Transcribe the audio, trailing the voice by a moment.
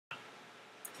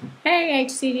Hey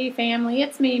HCD family,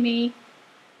 it's Mimi.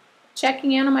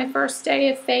 Checking in on my first day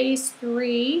of phase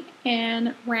 3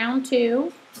 and round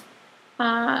 2.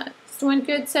 It's doing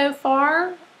good so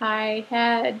far. I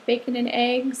had bacon and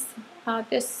eggs.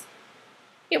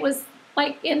 It was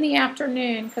like in the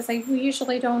afternoon because we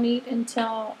usually don't eat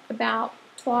until about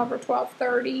 12 or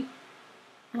 12:30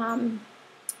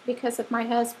 because of my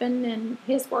husband and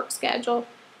his work schedule.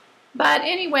 But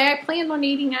anyway, I planned on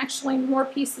eating actually more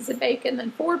pieces of bacon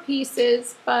than 4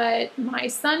 pieces, but my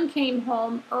son came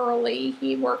home early.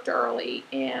 He worked early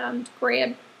and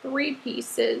grabbed 3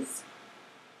 pieces.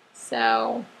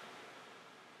 So,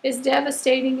 as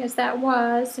devastating as that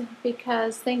was,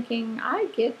 because thinking I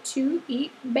get to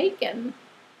eat bacon.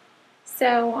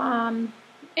 So,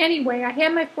 anyway, I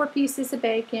had my 4 pieces of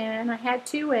bacon. I had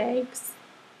 2 eggs,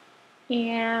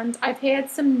 and I've had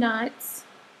some nuts.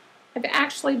 I've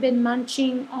actually been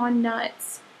munching on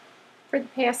nuts for the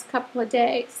past couple of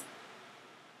days.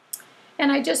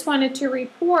 And I just wanted to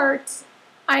report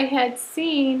I had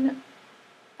seen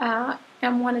on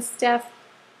one of Steph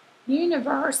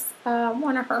Universe,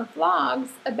 one of her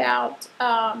vlogs about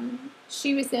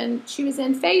she was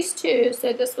in phase 2,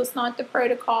 so this was not the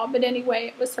protocol, but anyway,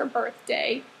 it was her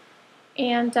birthday.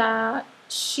 And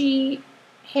she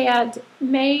had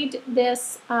made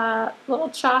this little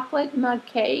chocolate mug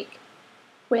cake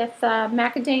with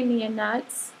macadamia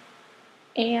nuts.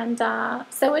 And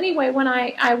so anyway, when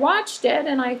I watched it,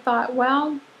 and I thought,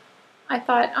 well,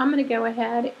 I'm going to go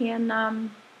ahead and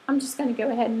I'm just going to go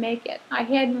ahead and make it. I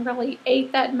hadn't really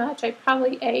ate that much. I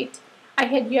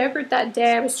had yogurt that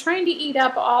day. I was trying to eat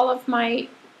up all of my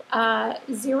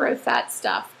zero fat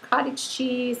stuff, cottage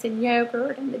cheese and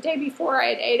yogurt, and the day before I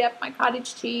had ate up my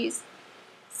cottage cheese.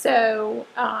 So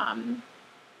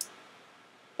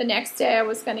the next day I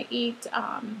was going to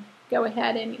go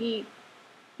ahead and eat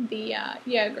the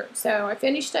yogurt. So I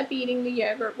finished up eating the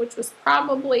yogurt, which was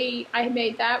probably, I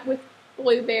made that with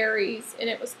blueberries,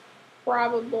 and it was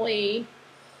probably,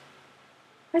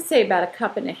 I'd say about 1.5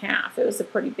 cups. It was a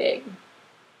pretty big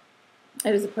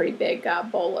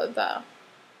bowl of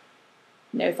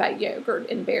no-fat yogurt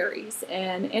and berries.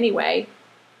 And anyway,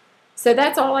 so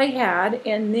that's all I had.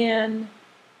 And then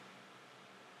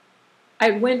I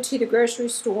went to the grocery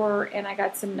store and I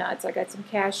got some nuts. I got some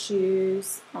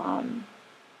cashews.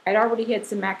 I'd already had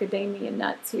some macadamia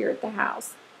nuts here at the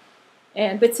house.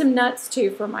 But some nuts too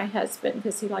for my husband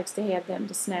because he likes to have them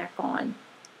to snack on.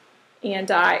 And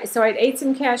so I ate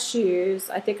some cashews.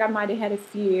 I think I might have had a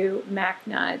few mac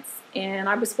nuts. And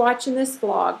I was watching this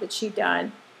vlog that she'd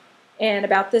done and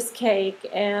about this cake.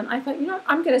 And I thought,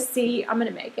 I'm going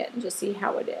to make it and just see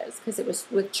how it is because it was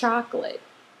with chocolate.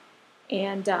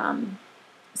 And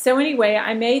so anyway,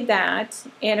 I made that,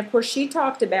 and of course she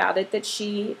talked about it, that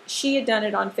she had done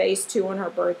it on phase 2 on her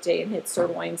birthday and had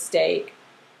sirloin steak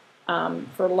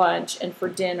for lunch and for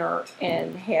dinner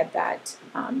and had that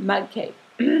mug cake.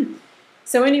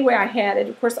 So anyway, I had it.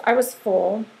 Of course, I was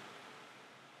full.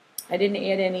 I didn't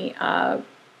add any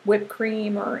whipped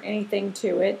cream or anything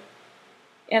to it.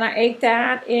 And I ate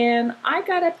that, and I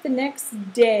got up the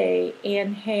next day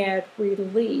and had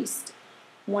released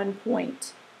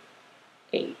 1.8.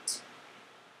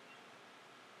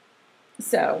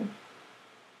 So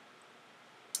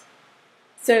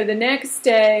the next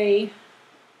day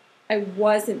I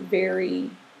wasn't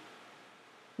very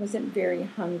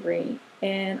hungry,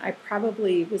 and I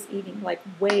probably was eating like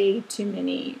way too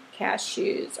many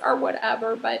cashews or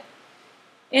whatever. But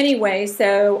anyway,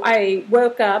 so I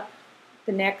woke up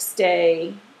the next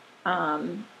day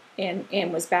and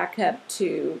was back up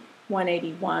to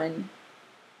 181.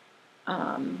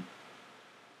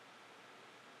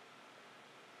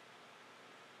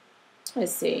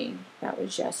 Let's see, that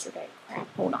was yesterday. Crap,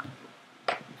 hold on.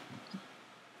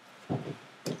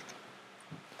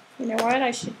 You know what?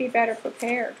 I should be better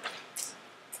prepared.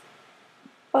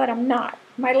 But I'm not.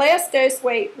 My last dose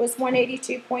weight was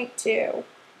 182.2.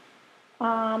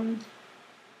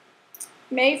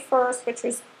 May 1st, which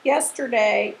was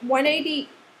yesterday,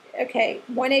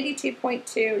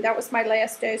 182.2. That was my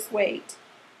last dose weight.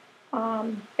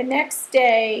 The next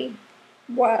day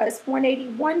was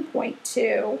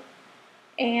 181.2.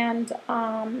 And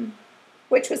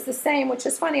which was the same, which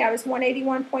is funny. I was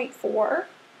 181.4,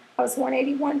 I was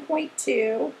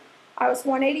 181.2, I was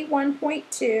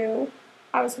 181.2,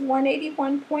 I was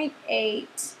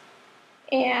 181.8,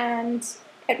 and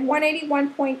at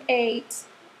 181.8,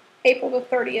 April the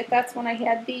 30th, that's when I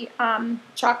had the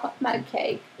chocolate mug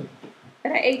cake.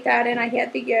 And I ate that, and I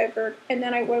had the yogurt, and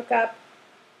then I woke up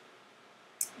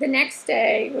the next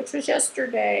day, which was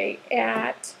yesterday,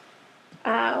 at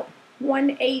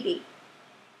 180.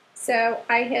 So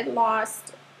I had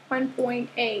lost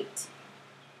 1.8.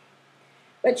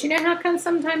 But you know how come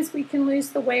sometimes we can lose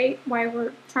the weight while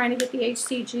we're trying to get the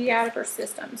HCG out of our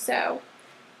system. So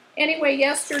anyway,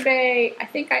 yesterday I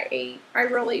think I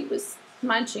really was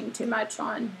munching too much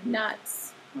on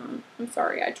nuts. I'm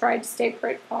sorry, I tried to stay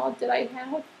critical. Did I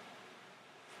have?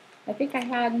 I think I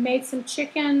had made some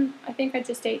chicken. I think I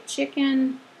just ate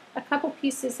chicken, a couple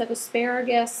pieces of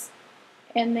asparagus,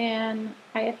 and then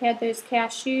I had those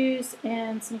cashews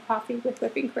and some coffee with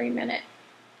whipping cream in it.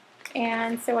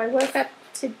 And so I woke up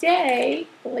today,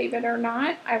 believe it or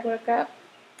not, I woke up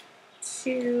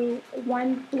to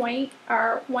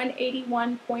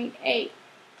 181.8.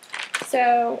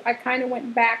 So I kind of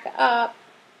went back up.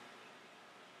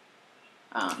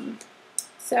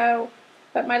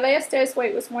 But my last dose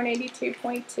weight was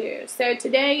 182.2. So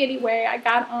today, anyway, I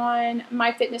got on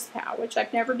MyFitnessPal, which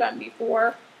I've never done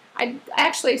before. I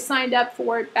actually signed up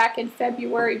for it back in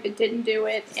February, but didn't do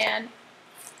it. And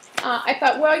I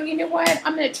thought, well, you know what?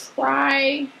 I'm going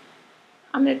to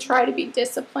try to be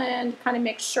disciplined, kind of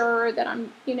make sure that I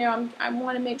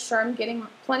want to make sure I'm getting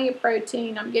plenty of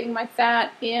protein, I'm getting my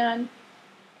fat in,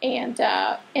 and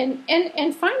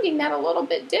finding that a little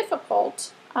bit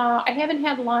difficult. I haven't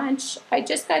had lunch. I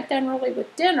just got done really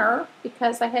with dinner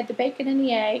because I had the bacon and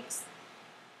the eggs.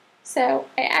 So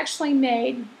I actually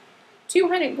made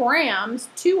 200 grams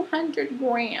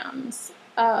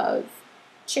of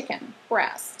chicken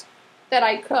breast that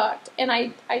I cooked, and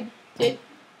I did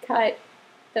cut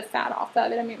the fat off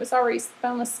of it. I mean, it was already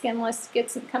boneless, skinless.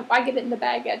 I get it in the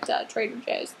bag at Trader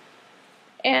Joe's.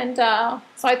 And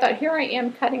so I thought, here I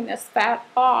am cutting this fat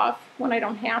off when I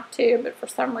don't have to, but for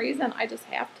some reason I just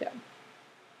have to.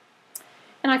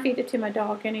 And I feed it to my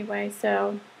dog anyway,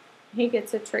 so he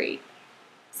gets a treat.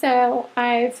 So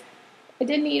I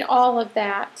didn't eat all of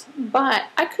that, but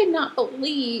I could not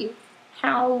believe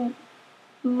how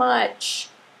much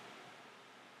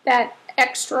that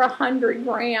extra 100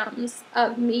 grams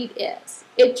of meat is.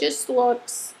 It just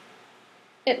looks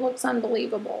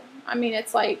unbelievable. I mean,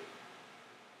 it's like,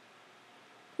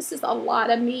 this is a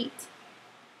lot of meat.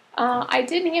 I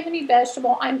didn't have any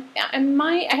vegetable. I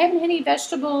haven't had any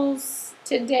vegetables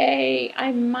today.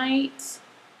 I might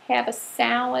have a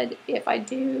salad if I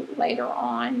do later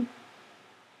on.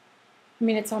 I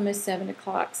mean, it's almost 7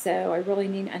 o'clock, so I really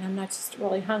need, and I'm not just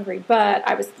really hungry, but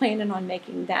I was planning on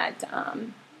making that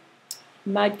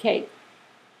mud cake.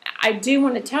 I do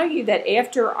want to tell you that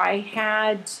after I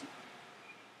had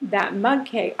that mud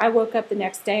cake, I woke up the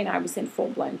next day and I was in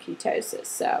full-blown ketosis.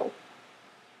 So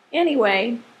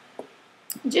anyway,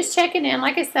 just checking in.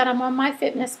 Like I said, I'm on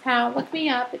MyFitnessPal. Look me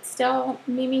up. It's still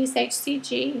Mimi's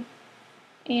HCG.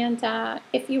 And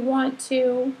if you want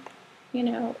to,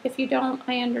 if you don't,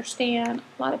 I understand.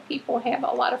 A lot of people have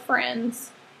a lot of friends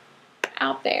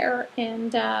out there,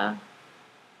 and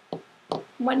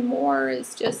one more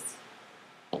is just,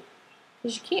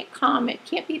 because you can't comment,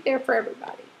 can't be there for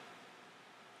everybody.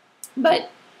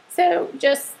 But, so,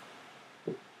 just,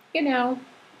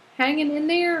 hanging in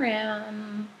there,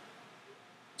 and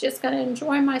just going to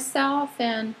enjoy myself,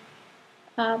 and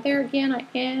there again, I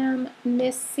am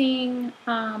missing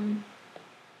some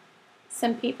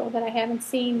people that I haven't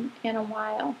seen in a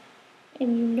while,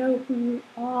 and you know who you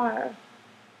are.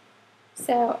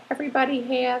 So, everybody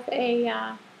have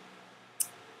a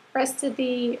rest of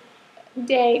the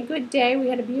day, good day. We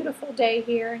had a beautiful day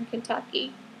here in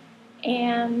Kentucky.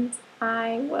 And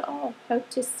I will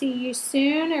hope to see you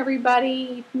soon.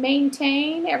 Everybody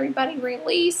maintain, everybody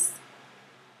release.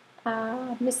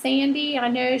 Miss Sandy, I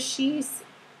know she's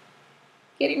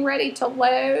getting ready to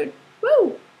load.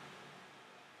 Woo!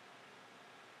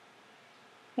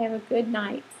 Have a good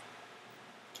night.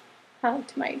 Hug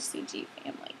to my HCG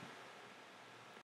family.